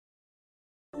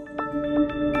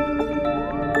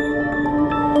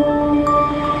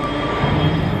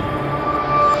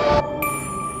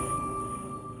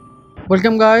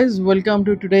Welcome guys, welcome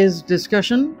to today's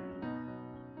discussion.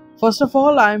 First of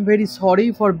all, I am very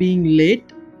sorry for being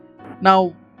late.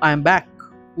 Now I am back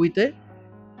with a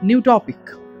new topic.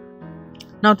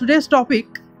 Now today's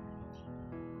topic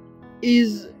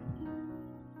is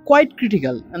quite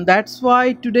critical, and that's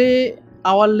why today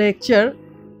our lecture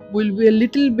will be a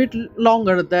little bit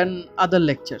longer than other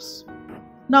lectures.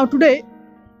 Now today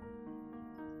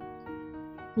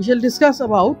we shall discuss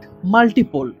about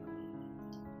multipole.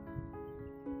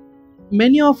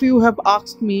 Many of you have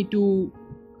asked me to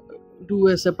do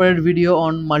a separate video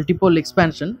on multipole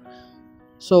expansion.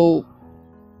 So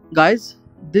guys,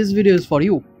 this video is for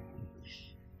you.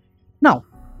 Now,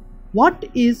 what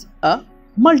is a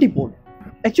multipole?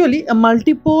 Actually, a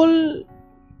multipole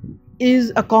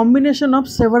is a combination of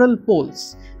several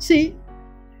poles. See,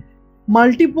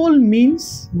 multipole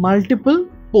means multiple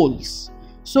poles.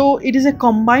 So it is a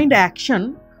combined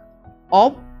action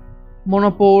of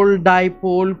monopole,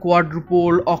 dipole,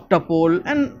 quadrupole, octopole,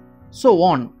 and so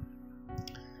on.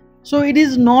 So it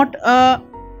is not a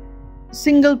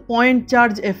single point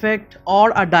charge effect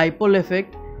or a dipole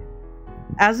effect.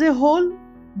 As a whole,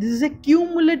 this is a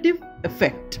cumulative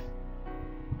effect.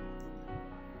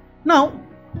 Now,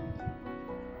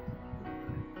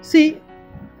 see,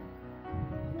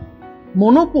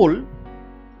 monopole,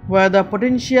 where the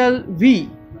potential V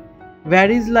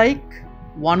varies like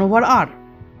 1 over R.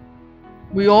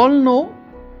 We all know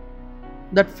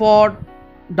that for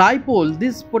dipole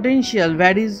this potential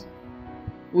varies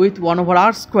with 1 over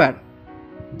R square.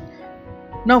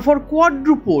 Now for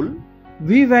quadrupole,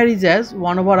 V varies as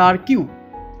 1 over R cube.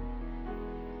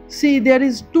 See, there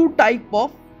is two type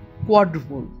of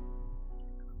quadrupole.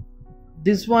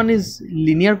 This one is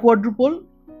linear quadrupole,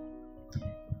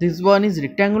 this one is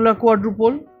rectangular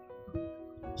quadrupole.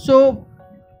 So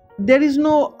there is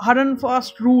no hard and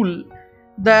fast rule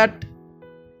that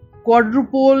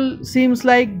quadrupole seems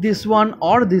like this one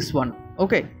or this one.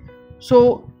 Okay,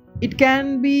 so it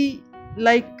can be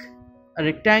like a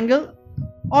rectangle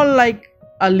or like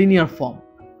a linear form.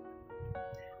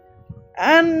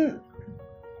 And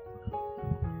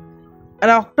an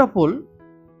octopole,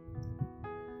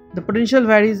 the potential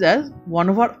varies as 1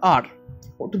 over R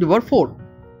to the power 4.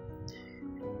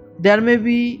 There may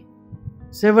be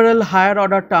several higher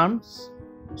order terms,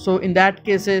 so in that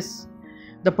cases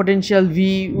the potential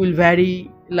V will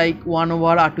vary like 1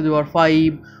 over R to the power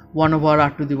 5, 1 over R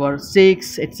to the power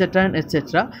 6, etc. and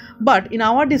etc. But in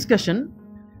our discussion,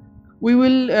 we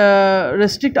will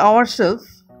restrict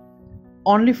ourselves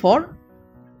only for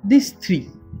these three: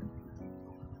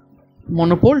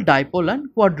 monopole, dipole and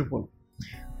quadrupole.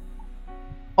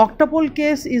 Octopole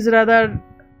case is rather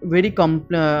very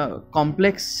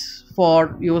complex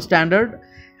for your standard,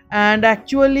 and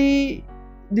actually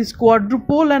this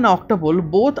quadrupole and octopole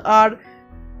both are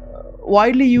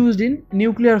widely used in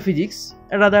nuclear physics,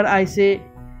 rather I say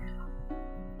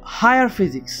higher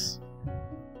physics.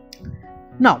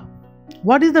 Now,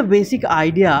 what is the basic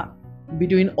idea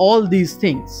between all these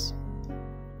things?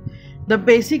 The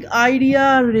basic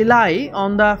idea rely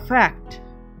on the fact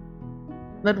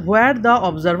that where the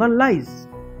observer lies.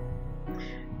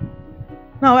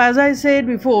 Now, as I said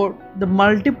before, the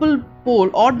multiple pole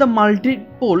or the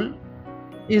multipole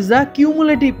is the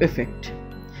cumulative effect.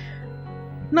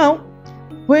 Now,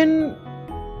 when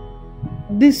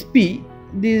this P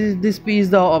is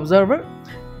the observer.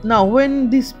 Now, when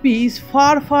this P is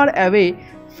far away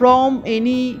from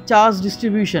any charge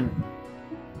distribution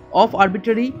of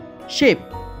arbitrary shape,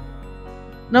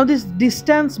 now this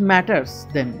distance matters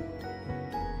then.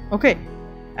 Okay,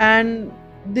 and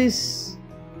this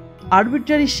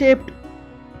arbitrary shaped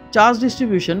charge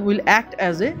distribution will act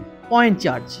as a point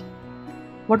charge.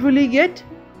 What will we get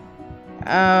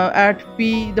at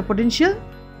P, the potential?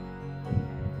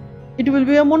 It will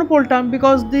be a monopole term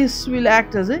because this will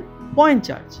act as a point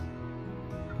charge.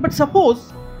 But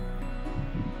suppose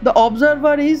the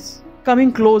observer is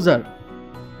coming closer.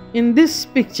 In this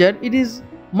picture, it is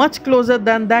much closer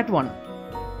than that one.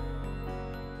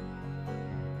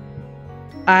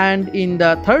 And in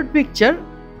the third picture,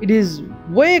 it is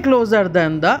way closer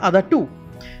than the other two.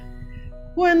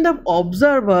 When the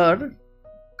observer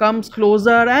comes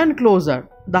closer and closer,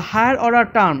 the higher order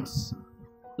terms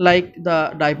like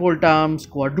the dipole terms,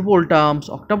 quadrupole terms,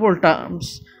 octopole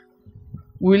terms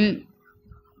will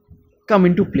come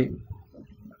into play.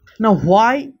 Now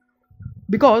why?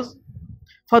 Because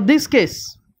for this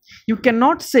case, you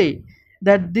cannot say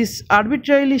that this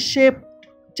arbitrarily shaped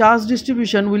charge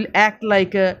distribution will act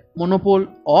like a monopole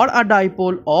or a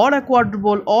dipole or a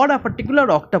quadrupole or a particular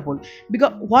octopole.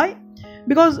 Because why?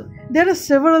 Because there are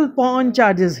several point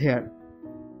charges here.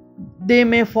 they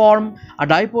may form a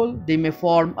dipole, they may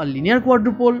form a linear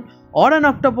quadrupole or an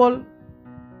octupole,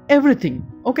 everything.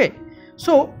 Okay,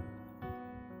 so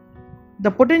the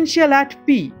potential at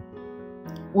P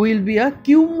will be a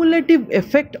cumulative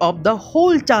effect of the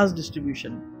whole charge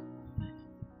distribution.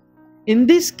 In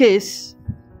this case,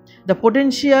 the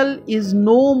potential is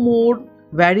no more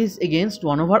varies against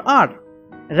 1 over r.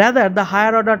 Rather, the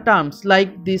higher order terms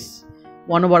like this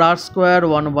 1 over r square,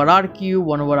 1 over r cube,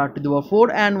 1 over r to the power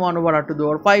 4 and 1 over r to the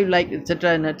power 5, like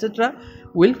etc. and etc.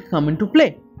 will come into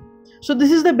play. So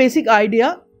this is the basic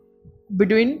idea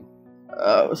between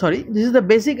this is the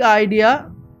basic idea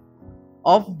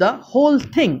of the whole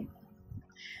thing.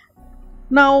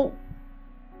 Now,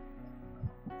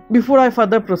 before I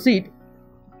further proceed,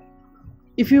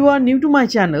 if you are new to my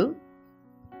channel,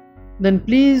 then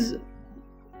please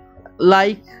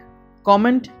like,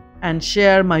 comment and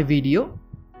share my video,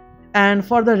 and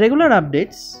for the regular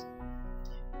updates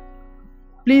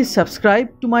please subscribe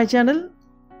to my channel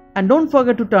and don't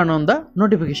forget to turn on the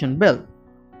notification bell.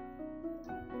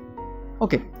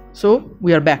 Okay, so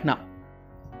we are back now.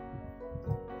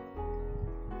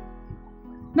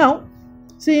 Now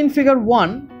see, in figure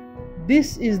 1,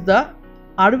 this is the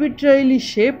arbitrarily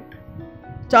shaped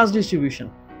charge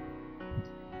distribution,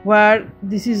 where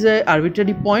this is a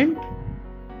arbitrary point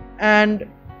and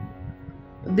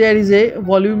there is a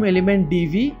volume element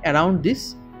dV around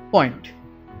this point.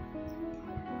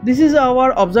 This is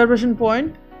our observation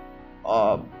point,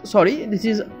 this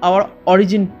is our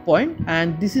origin point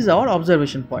and this is our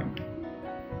observation point.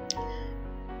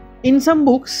 In some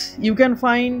books you can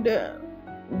find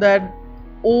that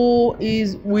O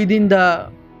is within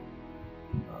the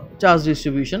charge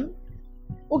distribution.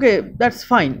 Okay, that's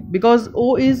fine, because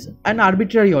O is an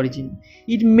arbitrary origin.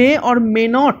 It may or may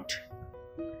not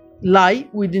lie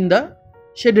within the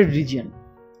shaded region.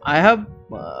 I have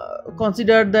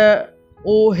considered the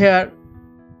O here.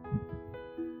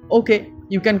 Okay,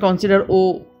 you can consider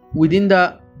O within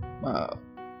the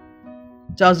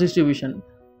charge distribution,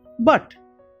 but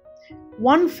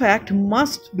one fact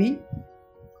must be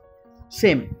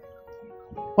same.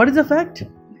 What is the fact?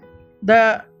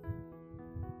 The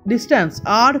distance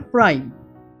r prime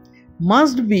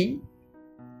must be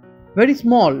very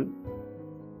small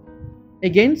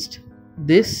against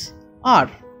this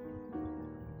r.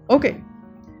 Okay,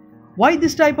 why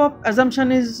this type of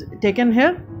assumption is taken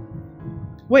here?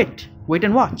 Wait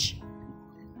and watch.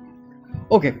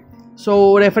 Okay,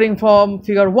 so referring from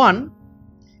figure 1,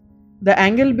 the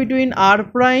angle between r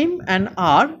prime and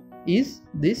r is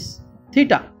this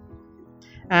theta,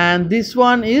 and this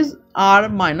one is r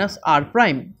minus r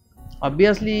prime.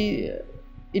 Obviously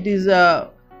it is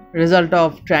a result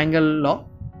of triangle law.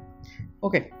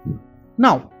 Okay,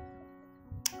 now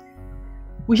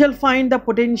we shall find the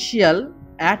potential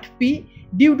at P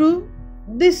due to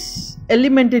this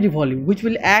elementary volume, which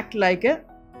will act like a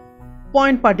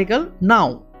point particle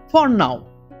now, for now.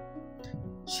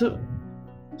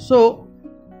 So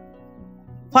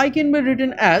phi can be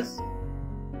written as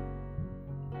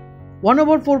 1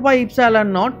 over 4 pi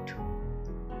epsilon naught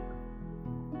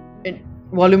in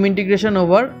volume integration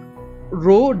over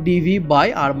rho dV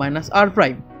by r minus r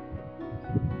prime.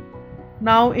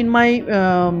 Now in my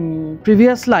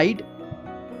previous slide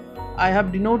I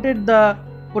have denoted the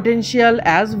potential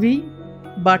as V,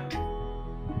 but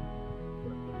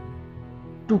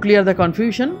to clear the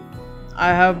confusion I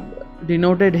have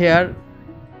denoted here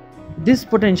this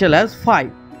potential as phi,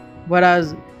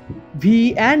 whereas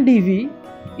V and dV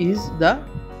is the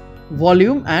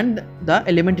volume and the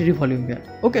elementary volume here.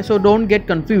 Okay, so don't get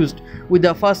confused with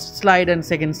the first slide and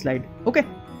second slide. Okay,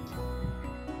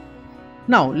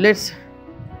 now let's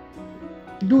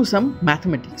do some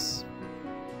mathematics.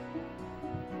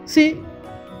 See,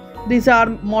 these are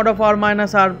mod of r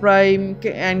minus r prime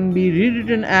can be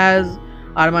rewritten as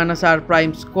r minus r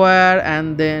prime square,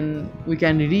 and then we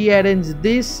can rearrange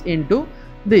this into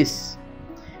this.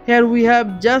 Here we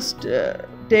have just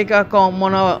take a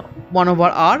common 1 over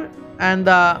r and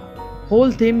the whole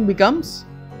thing becomes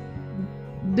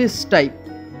this type.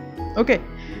 Okay,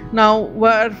 now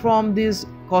where from this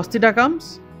cos theta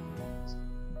comes?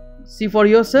 See for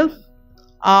yourself.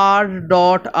 R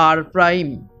dot r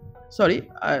prime, sorry,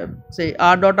 say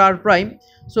r dot r prime.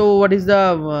 So what is the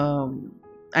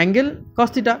angle? Cos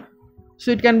theta.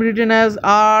 So it can be written as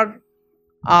r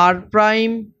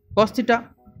prime cos theta.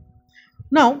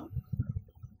 Now,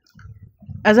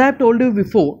 as I have told you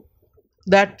before,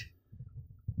 that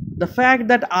the fact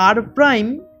that r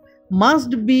prime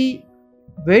must be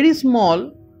very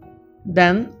small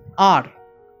than r.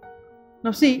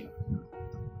 Now see,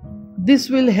 this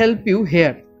will help you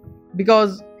here,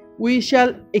 because we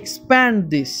shall expand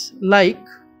this like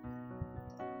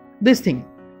this thing.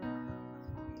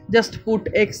 Just put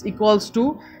x equals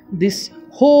to this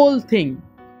whole thing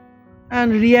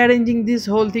and rearranging this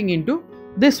whole thing into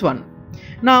this one.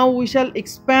 Now we shall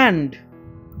expand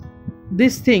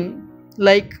this thing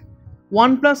like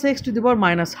 1 plus x to the power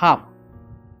minus half,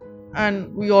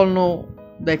 and we all know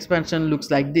the expansion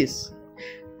looks like this.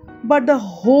 But the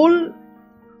whole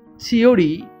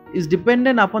theory is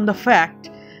dependent upon the fact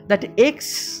that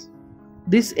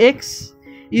this x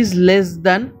is less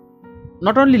than,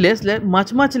 not only less,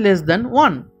 much less than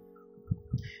 1.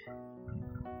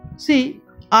 See,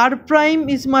 r prime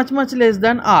is much less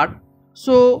than r,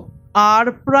 so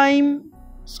r prime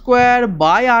square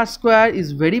by r square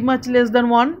is very much less than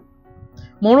 1.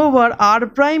 Moreover, r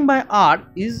prime by r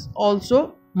is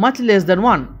also much less than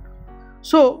 1.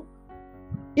 So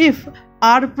if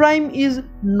r prime is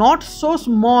not so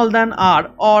small than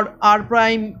r, or r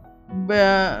prime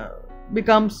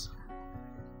becomes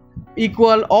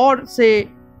equal or say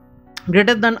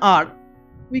greater than r,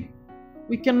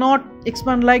 we cannot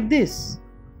expand like this.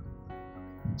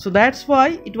 So that's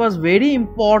why it was very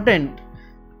important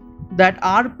that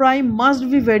r prime must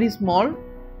be very small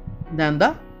than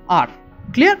the r.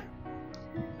 Clear?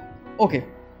 Okay.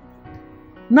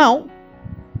 Now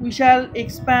we shall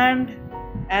expand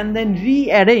and then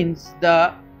rearrange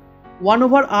the 1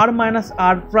 over r minus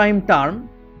r prime term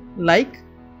like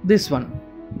this one.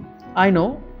 I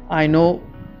know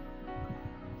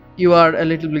you are a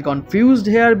little bit confused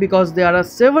here because there are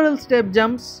several step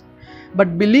jumps,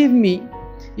 but believe me,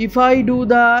 if I do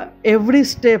the every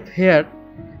step here,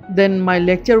 then my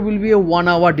lecture will be a 1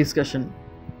 hour discussion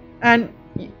and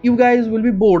you guys will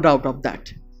be bored out of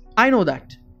that. I know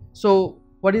that. So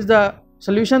what is the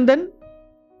solution then?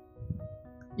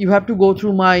 You have to go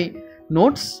through my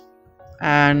notes,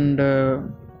 and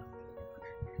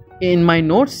in my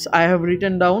notes I have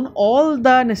written down all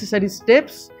the necessary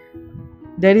steps.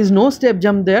 There is no step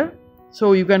jump there,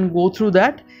 so you can go through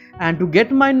that. And to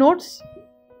get my notes,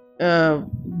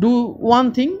 do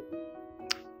one thing: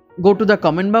 go to the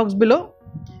comment box below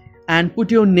and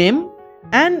put your name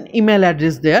and email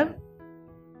address there.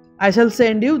 I shall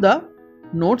send you the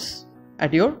notes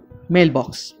at your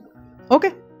mailbox.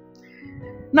 Okay.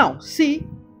 Now see,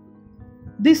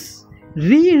 this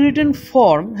rewritten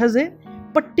form has a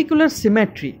particular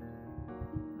symmetry.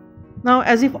 Now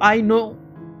as if I know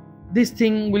this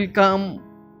thing will come,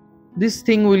 this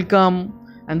thing will come,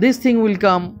 and this thing will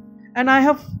come, and I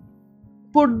have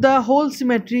put the whole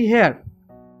symmetry here.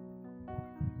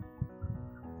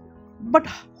 But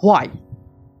why?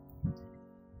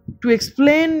 To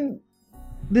explain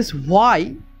this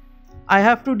why, I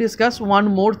have to discuss one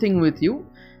more thing with you,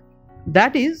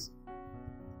 that is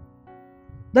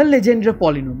the Legendre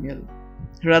polynomial.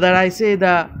 Rather, I say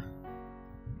the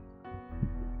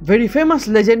very famous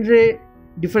Legendre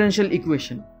differential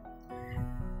equation.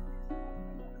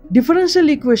 Differential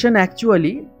equation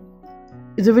actually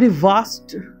is a very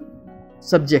vast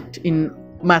subject in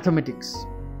mathematics,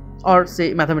 or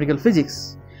say mathematical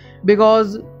physics,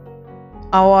 because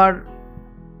our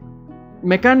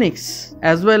mechanics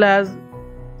as well as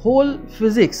whole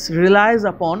physics relies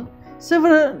upon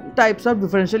several types of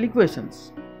differential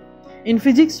equations. In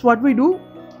physics, what we do,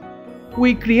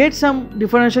 we create some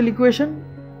differential equation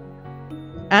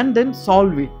and then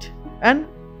solve it and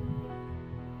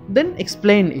then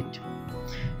explain it.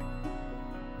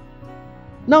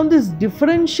 Now this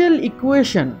differential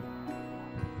equation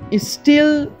is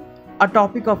still a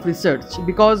topic of research,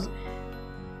 because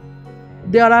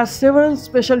there are several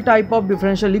special type of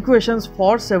differential equations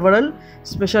for several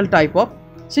special type of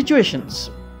situations.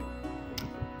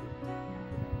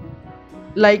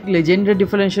 Like Legendre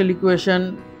differential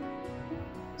equation,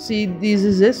 see, this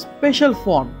is a special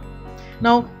form.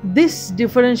 Now this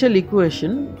differential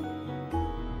equation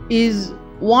is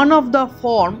one of the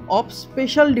form of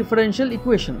special differential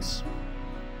equations.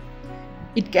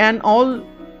 It can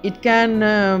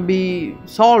be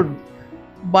solved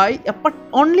by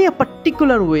only a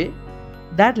particular way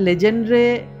that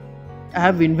Legendre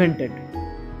have invented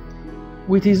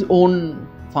with his own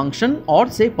function, or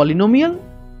say polynomial.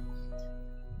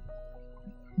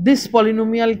 This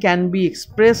polynomial can be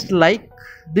expressed like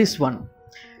this one.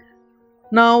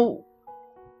 Now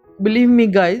believe me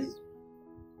guys,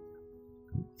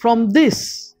 from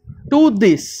this to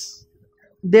this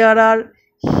there are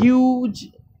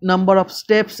huge number of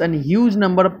steps and huge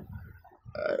number of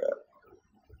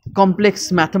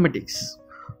complex mathematics.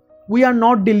 We are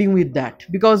not dealing with that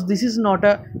because this is not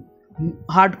a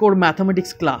hardcore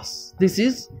mathematics class. This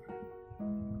is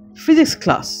physics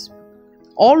class.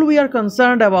 All we are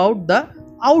concerned about the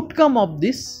outcome of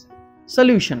this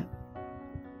solution.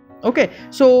 Okay,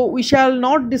 so we shall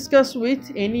not discuss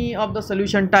with any of the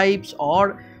solution types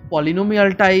or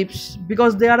polynomial types,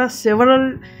 because there are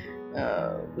several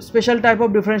special type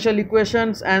of differential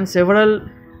equations and several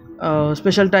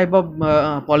special type of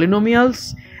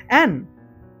polynomials, and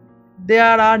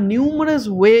there are numerous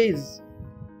ways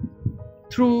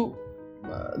through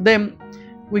them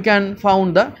we can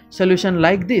found the solution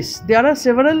like this. There are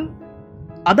several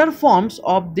other forms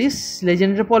of these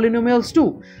legendary polynomials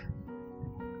too,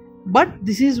 but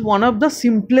this is one of the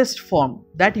simplest form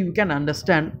that you can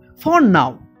understand for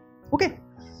now. Okay,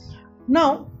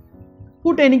 now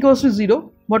put n equals to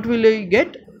 0. What will you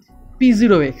get?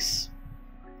 P0x,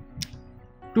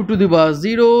 2 to the power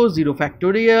 0, 0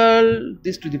 factorial,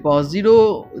 this to the power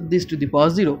 0, this to the power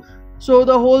 0. So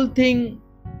the whole thing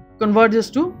converges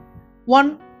to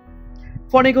 1.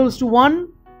 For n equals to 1,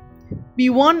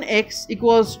 P1x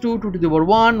equals to 2 to the power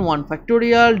 1, 1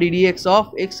 factorial, ddx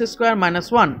of x square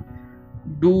minus 1.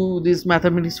 Do this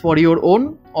mathematics for your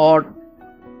own or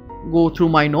go through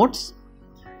my notes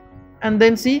and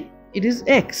then see it is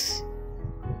x.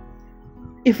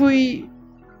 If we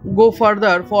go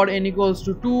further for n equals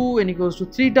to 2, n equals to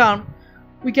 3 term,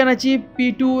 we can achieve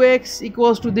P2x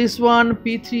equals to this one,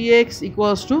 P3x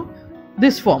equals to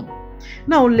this form.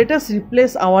 Now let us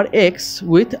replace our x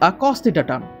with a cos theta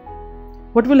term.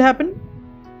 What will happen?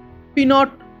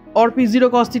 P0 or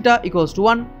P0 cos theta equals to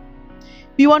 1.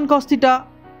 P1 cos theta,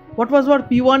 what was our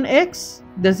P1x?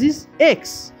 This is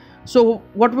x. So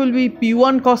what will be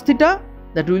P1 cos theta?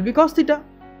 That will be cos theta.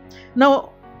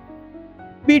 Now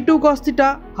P2 cos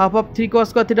theta, half of 3 cos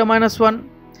square theta minus 1.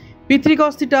 P3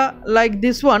 cos theta, like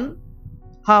this one,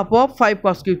 half of 5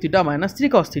 cos cube theta minus 3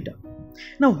 cos theta.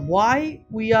 Now why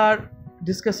we are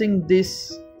discussing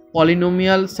this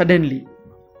polynomial suddenly?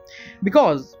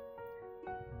 Because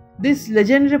this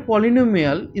legendary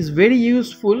polynomial is very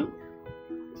useful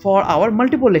for our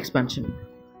multipole expansion.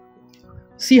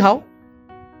 See how?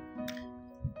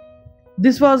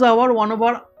 This was our 1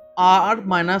 over r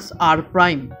minus r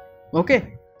prime,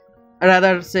 okay,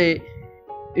 rather say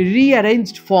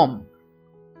rearranged form.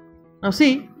 Now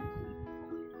see,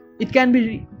 it can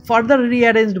be further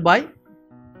rearranged by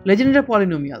legendary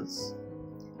polynomials.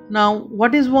 Now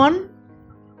what is 1?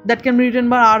 That can be written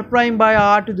by r prime by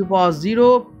r to the power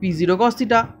 0 p0 cos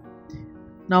theta.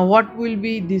 Now what will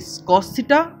be this cos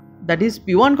theta? That is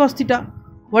p1 cos theta.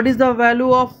 What is the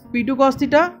value of p2 cos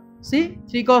theta? See,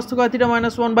 3 cos square theta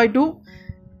minus 1 by 2,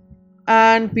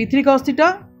 and p3 cos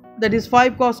theta, that is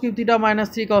 5 cos cube theta minus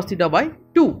 3 cos theta by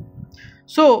 2.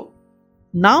 So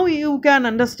now you can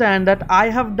understand that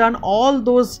I have done all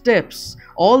those steps,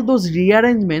 all those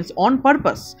rearrangements on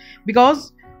purpose,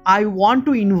 because I want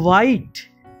to invite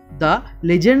the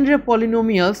legendary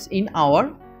polynomials in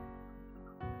our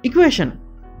equation.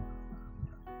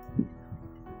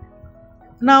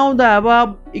 Now the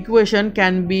above equation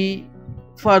can be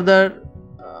further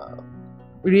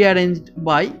rearranged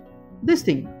by this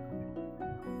thing.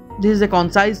 This is a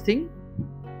concise thing.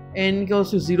 N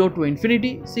equals to 0 to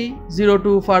infinity. See, 0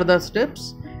 to further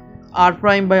steps, r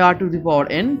prime by r to the power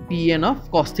n pn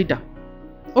of cos theta.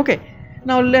 Okay,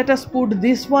 now let us put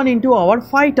this one into our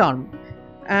phi term,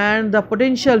 and the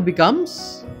potential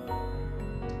becomes,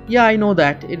 yeah, I know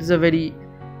that it is a very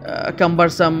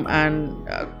cumbersome and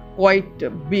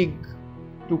quite big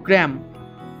to cram,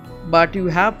 but you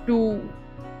have to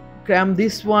cram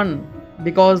this one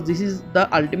because this is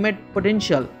the ultimate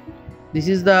potential. This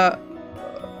is the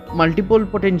multipole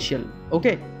potential.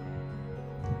 Okay,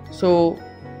 so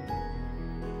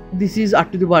this is r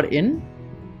to the power n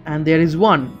and there is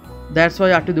 1, that's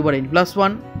why r to the power n plus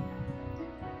 1,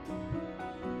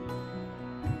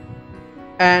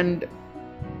 and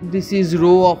this is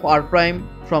row of r prime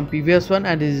from previous one,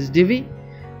 and this is dv.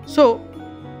 So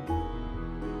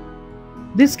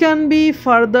this can be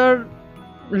further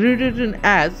rewritten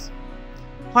as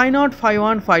phi naught, phi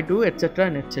 1, phi 2, etc.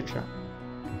 and etc.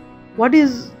 What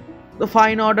is the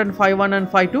phi naught and phi 1 and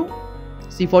phi 2?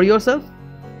 See for yourself.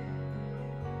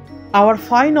 Our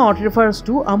phi naught refers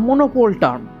to a monopole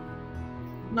term.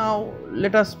 Now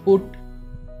let us put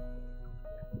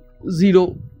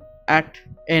 0 at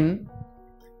n,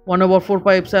 1 over 4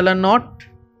 pi epsilon naught.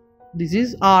 This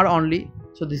is r only,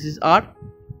 so this is r.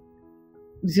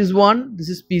 This is 1, this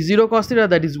is p0 cos theta,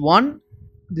 that is 1,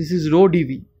 this is rho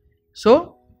dv.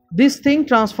 So this thing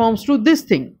transforms to this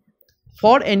thing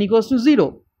for n equals to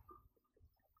 0.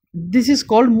 This is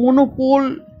called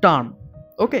monopole term.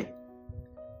 Okay,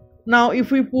 now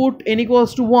if we put n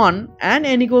equals to 1 and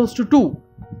n equals to 2,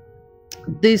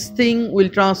 this thing will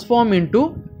transform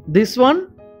into this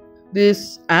one,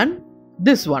 this and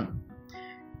this one.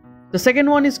 The second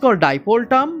one is called dipole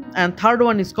term, and third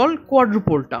one is called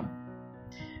quadrupole term.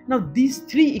 Now these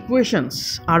three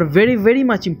equations are very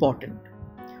much important.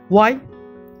 Why?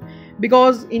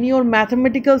 Because in your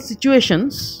mathematical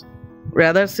situations,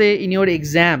 rather say in your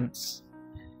exams,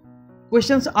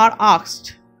 questions are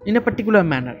asked in a particular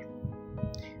manner.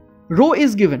 Rho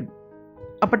is given,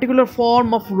 a particular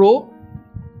form of rho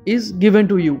is given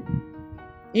to you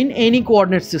in any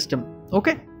coordinate system,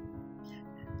 okay?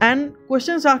 And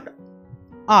questions are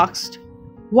asked,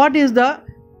 what is the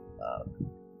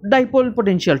dipole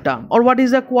potential term, or what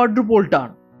is the quadrupole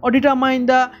term, or determine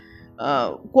the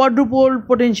quadrupole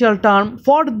potential term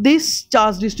for this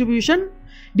charge distribution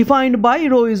defined by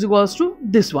rho is equals to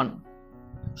this one.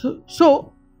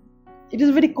 So it is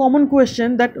a very common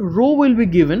question that rho will be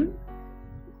given,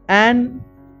 and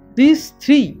these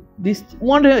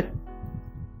one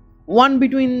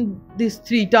between these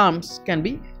three terms can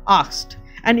be asked,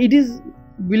 and it is,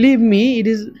 believe me, it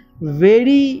is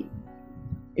very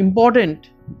important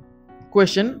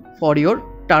question for your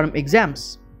term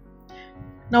exams.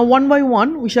 Now one by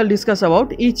one we shall discuss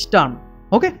about each term,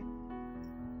 okay?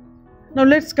 Now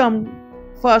let's come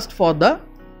first for the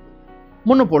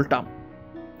monopole term.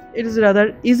 It is a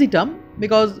rather easy term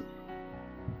because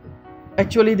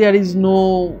actually there is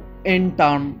no n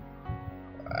term,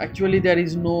 actually there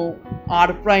is no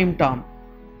r prime term.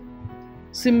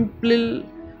 Simple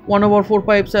 1 over 4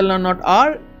 pi epsilon naught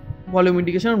r volume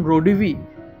integration of rho dv.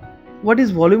 What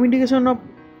is volume integration of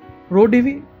rho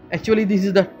dv? Actually this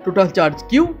is the total charge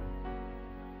q,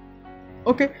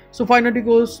 okay? So finally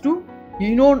goes to,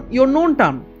 you know, your known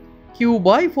term q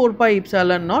by 4 pi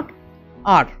epsilon naught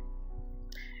r,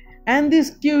 and this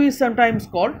q is sometimes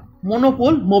called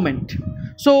monopole moment.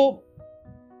 So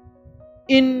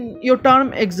in your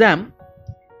term exam,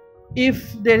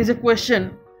 if there is a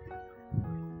question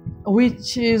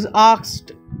which is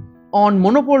asked on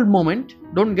monopole moment,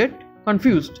 don't get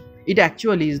confused, it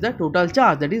actually is the total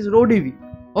charge, that is rho dv,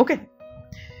 okay?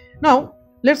 Now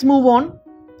let's move on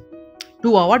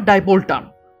to our dipole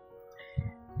term.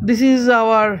 This is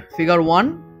our figure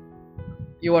 1,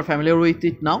 you are familiar with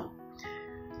it now.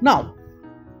 Now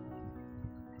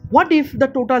what if the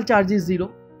total charge is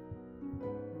 0?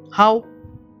 How?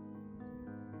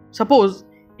 Suppose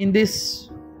in this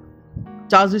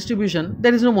charge distribution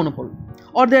there is no monopole,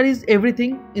 or there is,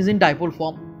 everything is in dipole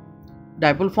form.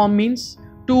 Dipole form means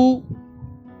two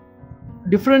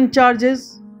different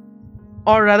charges,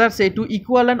 or rather say two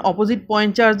equal and opposite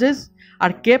point charges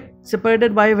are kept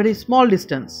separated by a very small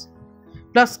distance,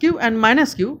 plus q and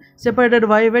minus q separated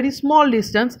by a very small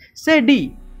distance, say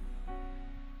d.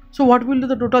 So what will be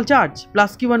the total charge?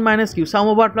 Plus q and minus q, sum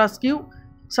over plus q,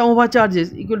 sum over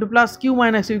charges equal to plus q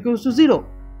minus q equals to 0.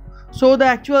 So the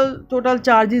actual total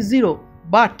charge is 0,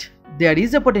 but there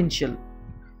is a potential.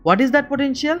 What is that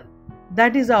potential?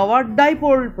 That is our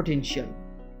dipole potential.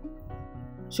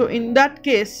 So in that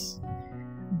case,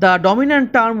 the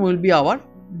dominant term will be our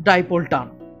dipole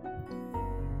term.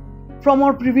 From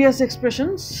our previous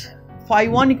expressions, phi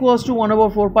 1 equals to 1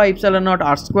 over 4 pi epsilon naught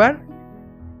r square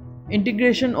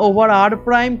integration over r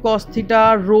prime cos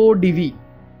theta rho dv.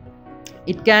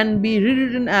 It can be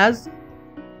rewritten as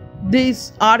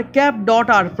this r cap dot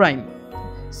r prime.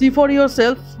 See for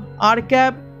yourself, r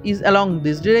cap is along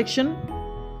this direction,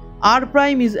 r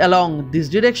prime is along this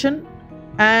direction,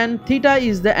 and theta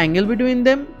is the angle between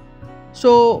them.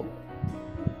 So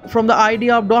from the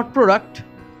idea of dot product,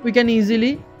 we can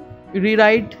easily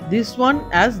rewrite this one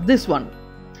as this one,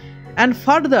 and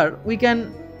further we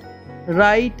can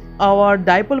write our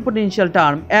dipole potential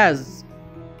term as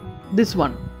this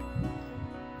one.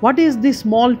 What is this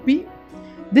small p?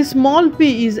 This small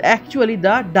p is actually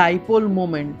the dipole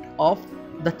moment of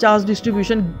the charge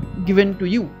distribution given to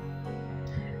you.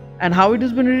 And how it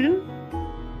has been written?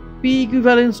 P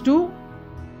equivalents to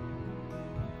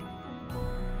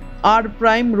r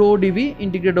prime rho dv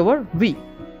integrated over v.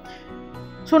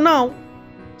 So now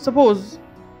suppose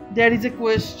there is a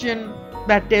question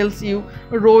that tells you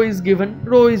rho is given,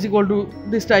 rho is equal to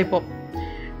this type of,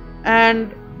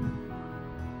 and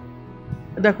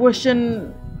the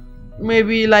question may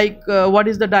be like what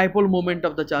is the dipole moment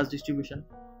of the charge distribution,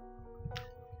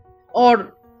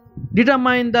 or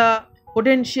determine the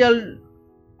potential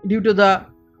due to the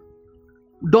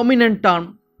dominant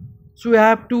term. So you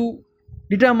have to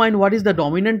determine what is the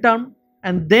dominant term,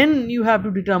 and then you have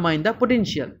to determine the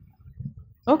potential.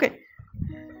 Okay,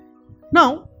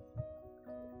 now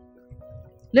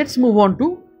let's move on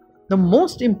to the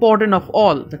most important of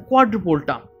all, the quadrupole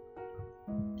term.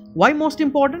 Why most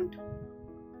important?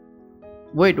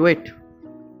 Wait,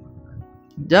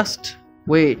 just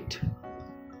wait.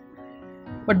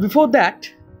 But before that,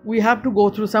 we have to go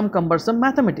through some cumbersome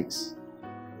mathematics,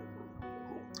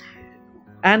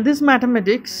 and this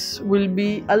mathematics will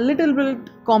be a little bit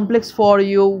complex for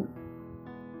you,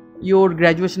 your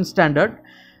graduation standard,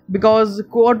 because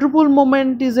quadrupole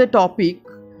moment is a topic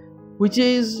which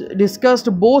is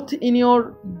discussed both in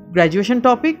your graduation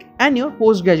topic and your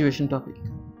post graduation topic.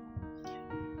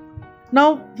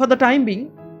 Now for the time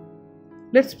being,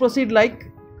 let's proceed like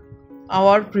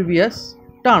our previous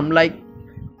term, like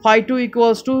phi 2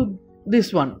 equals to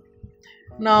this one.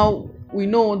 Now we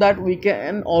know that we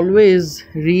can always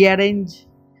rearrange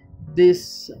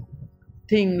this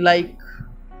thing like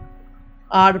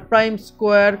r prime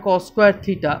square cos square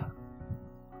theta,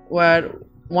 where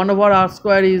 1 over r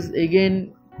square is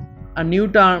again a new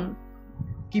term,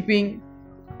 keeping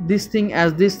this thing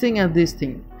as this thing and this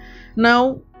thing.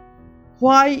 Now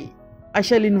why I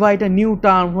shall invite a new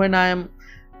term when I am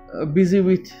busy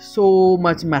with so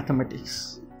much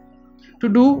mathematics? To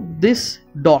do this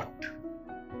dot.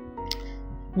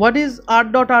 What is r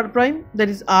dot r prime? That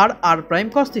is r prime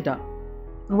cos theta.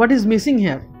 What is missing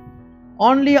here?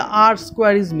 Only r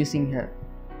square is missing here.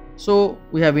 So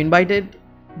we have invited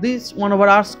this 1 over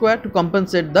r square to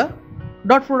compensate the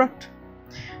dot product.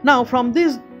 Now from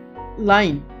this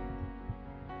line,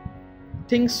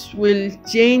 things will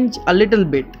change a little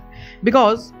bit,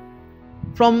 because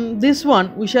from this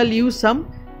one we shall use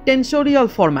some tensorial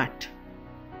format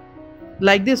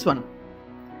like this one.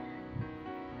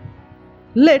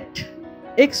 Let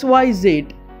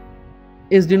xyz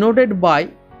is denoted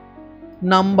by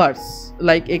numbers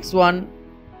like x1,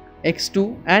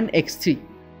 x2 and x3.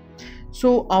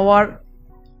 So our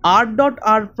r dot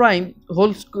r prime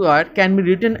whole square can be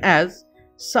written as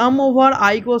sum over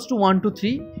I equals to 1 to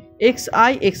 3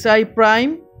 xi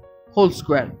prime whole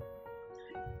square.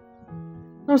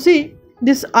 Now see,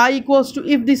 this I equals to,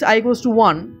 if this I equals to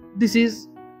 1, this is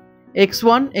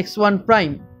x1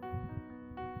 prime.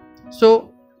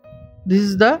 So this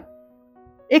is the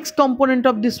x component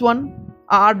of this one,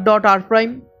 r dot r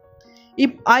prime.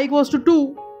 If I equals to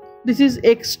 2, this is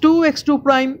x2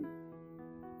 prime,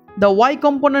 the y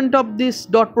component of this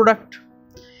dot product.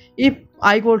 If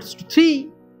I equals to 3,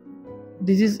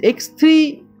 this is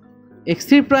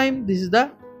x3 prime, this is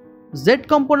the z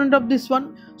component of this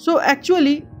one. So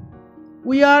actually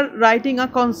we are writing a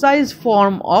concise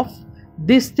form of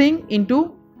this thing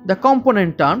into the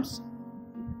component terms,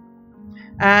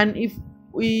 and if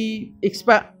we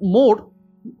expand more,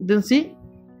 then see,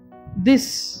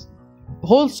 this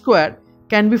whole square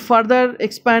can be further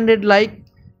expanded like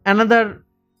another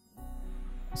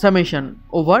summation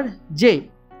over j.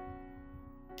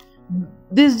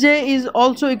 This j is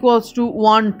also equals to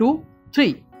 1 to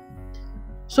 3.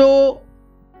 So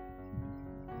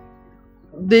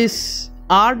this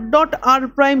r dot r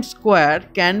prime square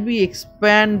can be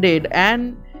expanded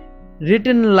and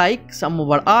written like sum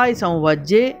over I, sum over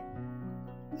j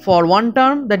for one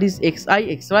term, that is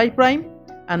xi prime,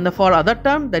 and for other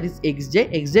term, that is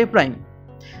xj prime.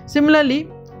 Similarly,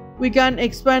 we can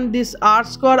expand this r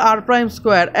square r prime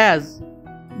square as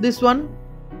this one.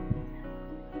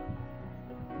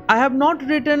 I have not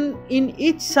written in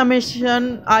each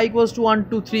summation I equals to 1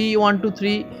 to 3, 1 to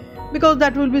 3, because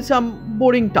that will be some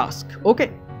boring task.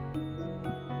 Okay.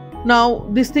 Now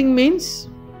this thing means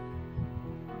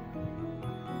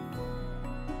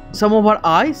sum over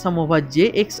I, sum over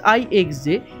j, xi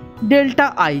xj,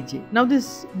 delta ij. Now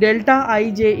this delta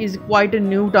ij is quite a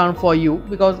new term for you,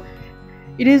 because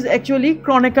it is actually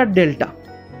Kronecker delta.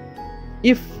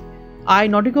 If I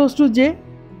not equals to j,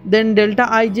 then delta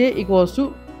ij equals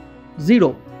to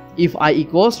 0. If I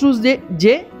equals to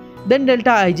j, then delta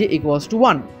ij equals to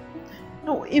 1.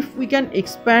 Now if we can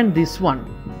expand this one,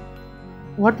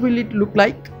 what will it look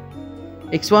like?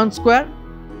 x1 square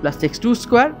plus x2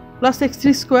 square plus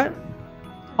x3 square,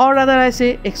 or rather I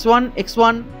say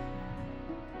x1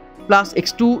 plus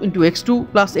x2 into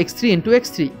x2 plus x3 into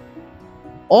x3,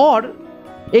 or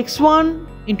x1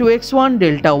 into x1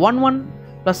 delta 1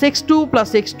 plus x2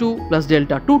 plus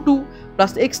delta 2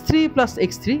 plus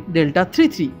x3 delta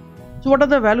 3. So what are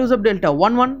the values of delta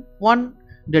 1,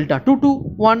 delta 2,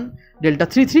 1, delta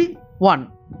 3,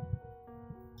 1.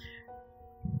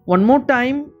 One more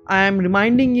time I am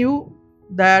reminding you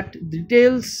that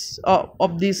details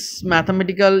of these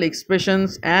mathematical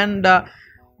expressions and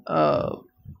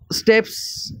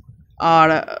steps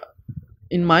are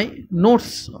in my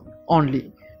notes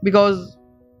only, because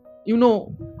you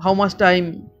know how much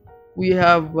time we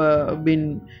have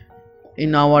been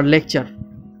in our lecture.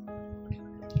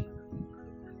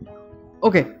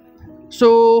 Okay,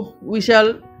 so we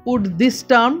shall put this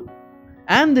term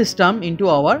and this term into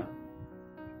our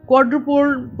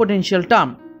quadrupole potential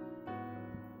term.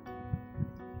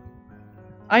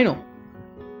 I know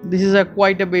this is a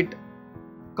quite a bit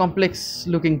complex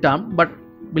looking term, but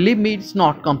believe me, it's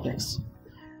not complex.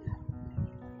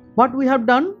 What we have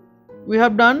done, we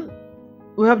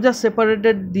have just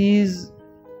separated these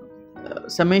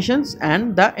summations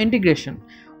and the integration.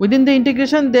 Within the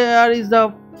integration there is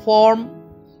the form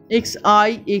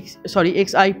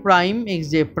xi prime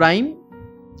xj prime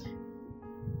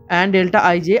and delta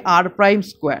ij r prime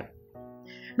square.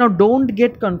 Now don't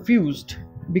get confused,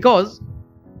 because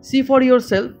see for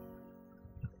yourself,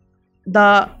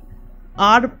 the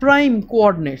r prime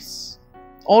coordinates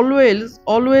always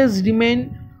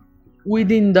remain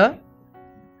within the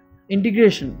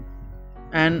integration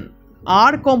and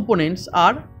r components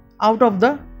are out of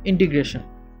the integration.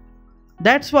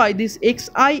 That's why this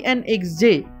xi and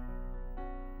xj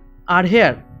are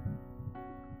here,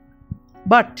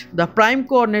 but the prime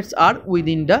coordinates are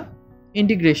within the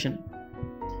integration.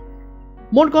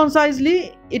 More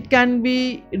concisely, it can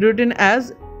be written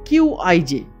as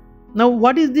qij. Now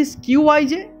what is this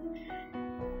qij?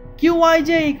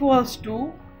 Qij equals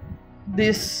to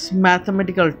this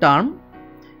mathematical term,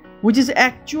 which is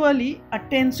actually a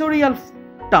tensorial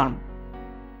term.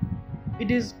 It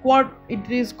is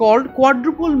called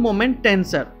quadruple moment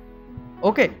tensor.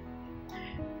 Okay,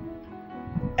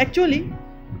 actually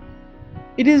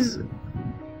it is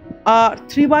a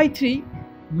 3x3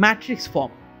 matrix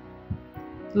form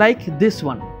like this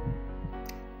one,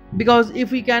 because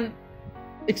if we can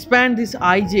expand this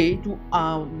ij to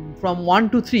from 1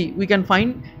 to 3, we can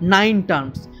find 9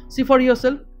 terms. See for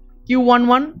yourself,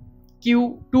 q11,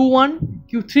 q21,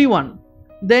 q31,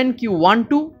 then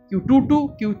q12,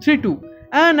 q22, q32,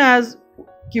 and as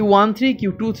q13,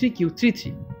 q23,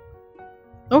 q33.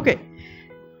 Okay,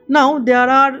 now there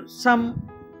are some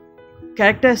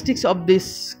characteristics of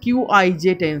this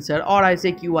qij tensor, or I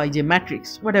say qij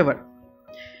matrix, whatever.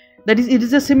 That is, it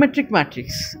is a symmetric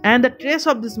matrix and the trace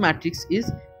of this matrix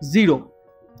is 0.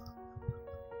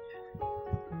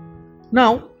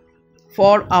 Now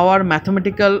for our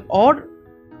mathematical or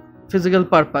physical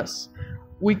purpose,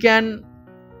 we can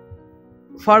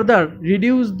further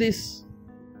reduce this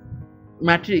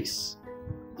matrix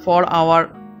for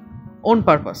our own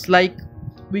purpose. Like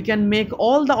we can make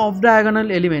all the off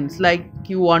diagonal elements like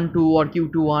q12 or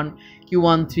q21,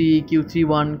 q13,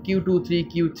 q31, q23,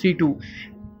 q32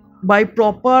 by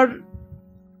proper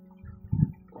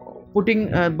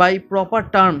putting by proper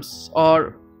terms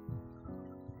or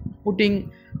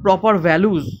putting proper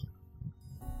values.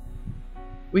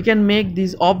 We can make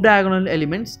these off diagonal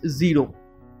elements 0.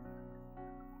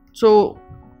 So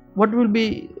what will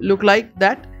be look like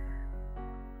that?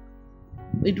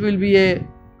 It will be a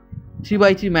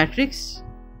 3x3 matrix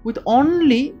with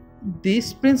only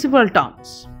these principal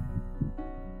terms.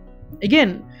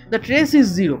 Again, the trace is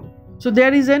 0. So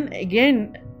there is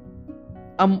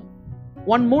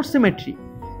one more symmetry.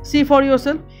 See for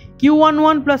yourself,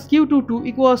 q11 plus q22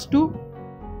 equals to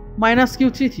minus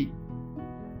q33.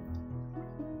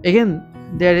 Again,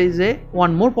 there is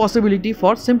one more possibility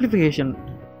for simplification.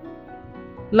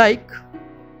 Like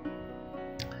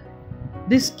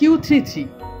this q33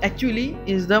 actually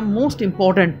is the most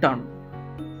important term,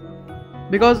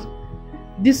 because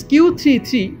this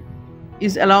q33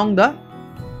 is along the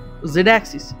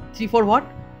z-axis. 3 for what?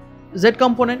 Z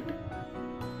component.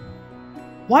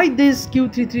 Why this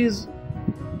q33 is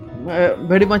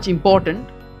very much important?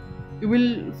 You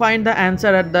will find the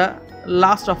answer at the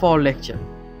last of our lecture.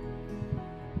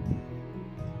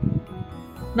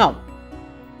 Now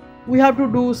we have to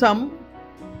do some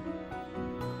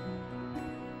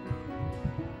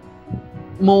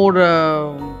more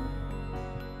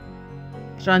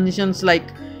transitions, like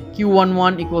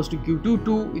q11 equals to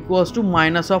q22 equals to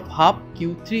minus of half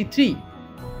q33.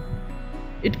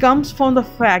 It comes from the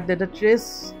fact that the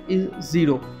trace is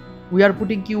 0. We are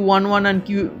putting q11 and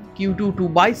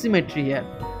q22 by symmetry here.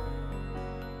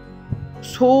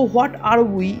 So what are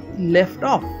we left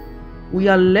off? We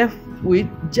are left with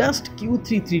just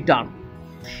q33 term.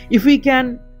 If we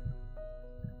can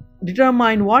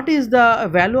determine what is the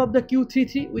value of the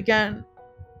q33, we can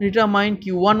determine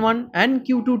q11 and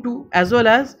q22 as well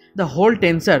as the whole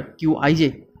tensor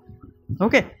qij.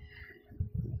 Okay,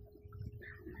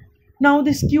 now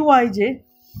this qij,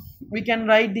 we can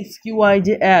write this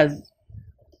qij as,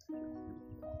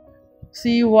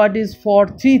 see what is for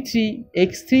 3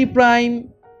 x3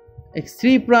 prime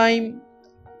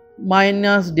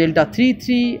minus delta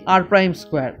 3 r prime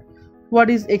square. What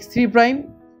is x3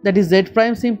 prime? That is z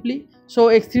prime simply. So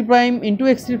x3 prime into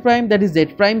x3 prime, that is z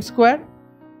prime square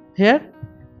here,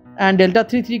 and delta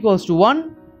 3 equals to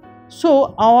 1.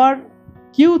 So our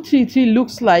q33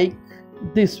 looks like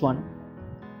this one,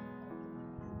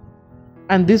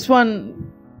 and this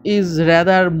one is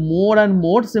rather more and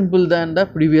more simple than the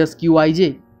previous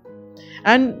Qij,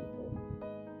 and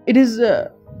it is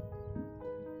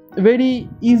very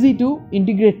easy to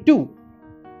integrate too.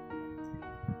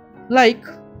 Like,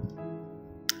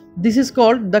 this is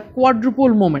called the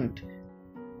quadrupole moment.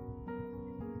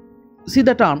 See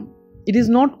the term, it is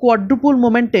not quadrupole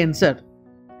moment tensor.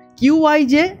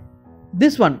 Qij,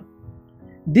 this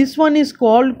one is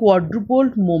called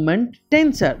quadrupole moment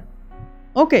tensor.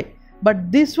 Okay,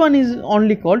 but this one is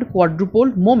only called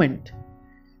quadrupole moment.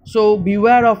 So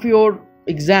beware of your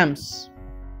exams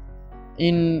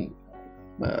in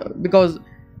because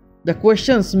the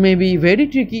questions may be very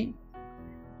tricky.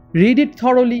 Read it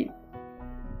thoroughly.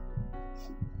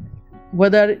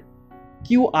 Whether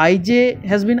Qij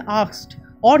has been asked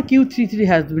or Q33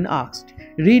 has been asked,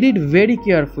 read it very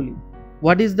carefully.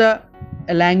 What is the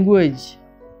language?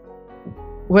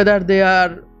 Whether they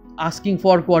are asking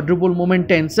for quadrupole moment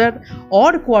tensor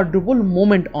or quadrupole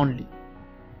moment only.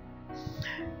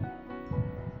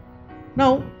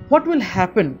 Now, what will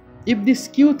happen if this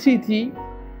Q33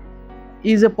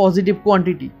 is a positive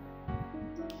quantity?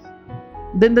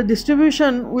 Then the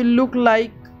distribution will look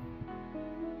like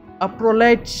a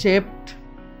prolat shaped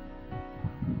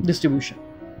distribution.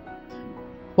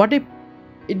 What if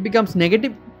it becomes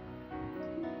negative?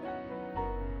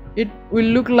 It will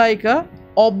look like a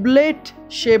oblate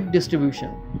shaped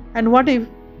distribution. And what if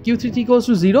Q33 equals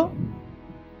to 0?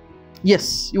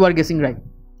 Yes, you are guessing right.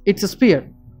 It's a sphere.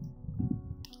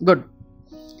 Good.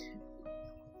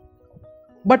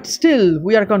 But still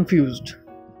we are confused.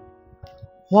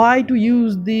 Why to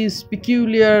use these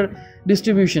peculiar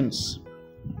distributions?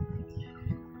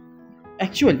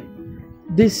 Actually,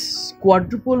 this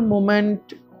quadrupole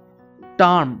moment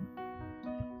term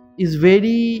is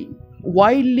very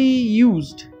widely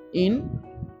used in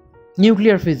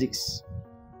nuclear physics.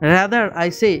 Rather, I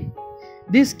say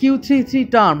this Q33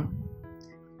 term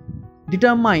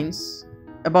determines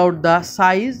about the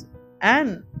size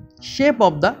and shape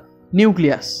of the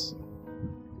nucleus.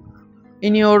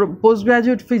 In your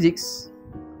postgraduate physics,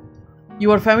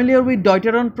 you are familiar with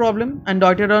deuteron problem and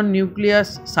deuteron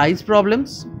nucleus size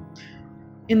problems.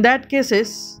 In that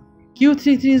cases,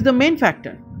 Q33 is the main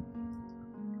factor.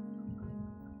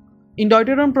 In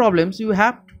deuteron problems, you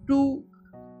have to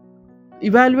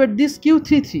evaluate this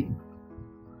Q33.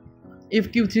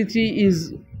 If Q33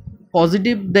 is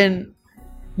positive, then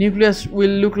nucleus will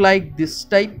look like this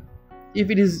type.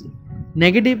 If it is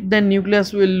negative, then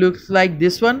nucleus will look like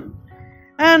this one,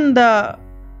 and the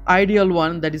ideal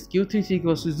one, that is Q33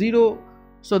 equals to 0,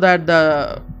 so that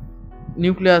the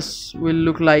nucleus will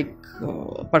look like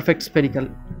perfect spherical.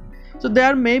 So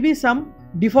there may be some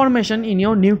deformation in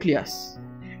your nucleus,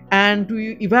 and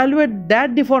to evaluate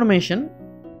that deformation,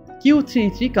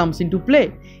 Q33 comes into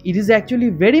play. It is actually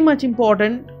very much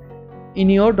important in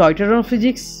your deuteron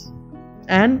physics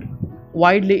and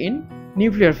widely in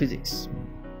nuclear physics.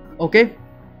 Okay,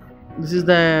 this is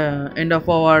the end of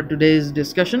our today's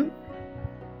discussion.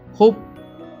 Hope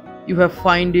you have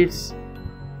find it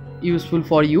useful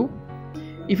for you.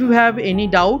 If you have any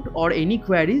doubt or any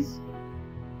queries,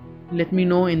 let me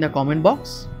know in the comment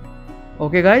box.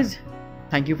 Okay guys,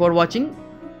 thank you for watching.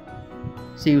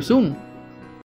 See you soon.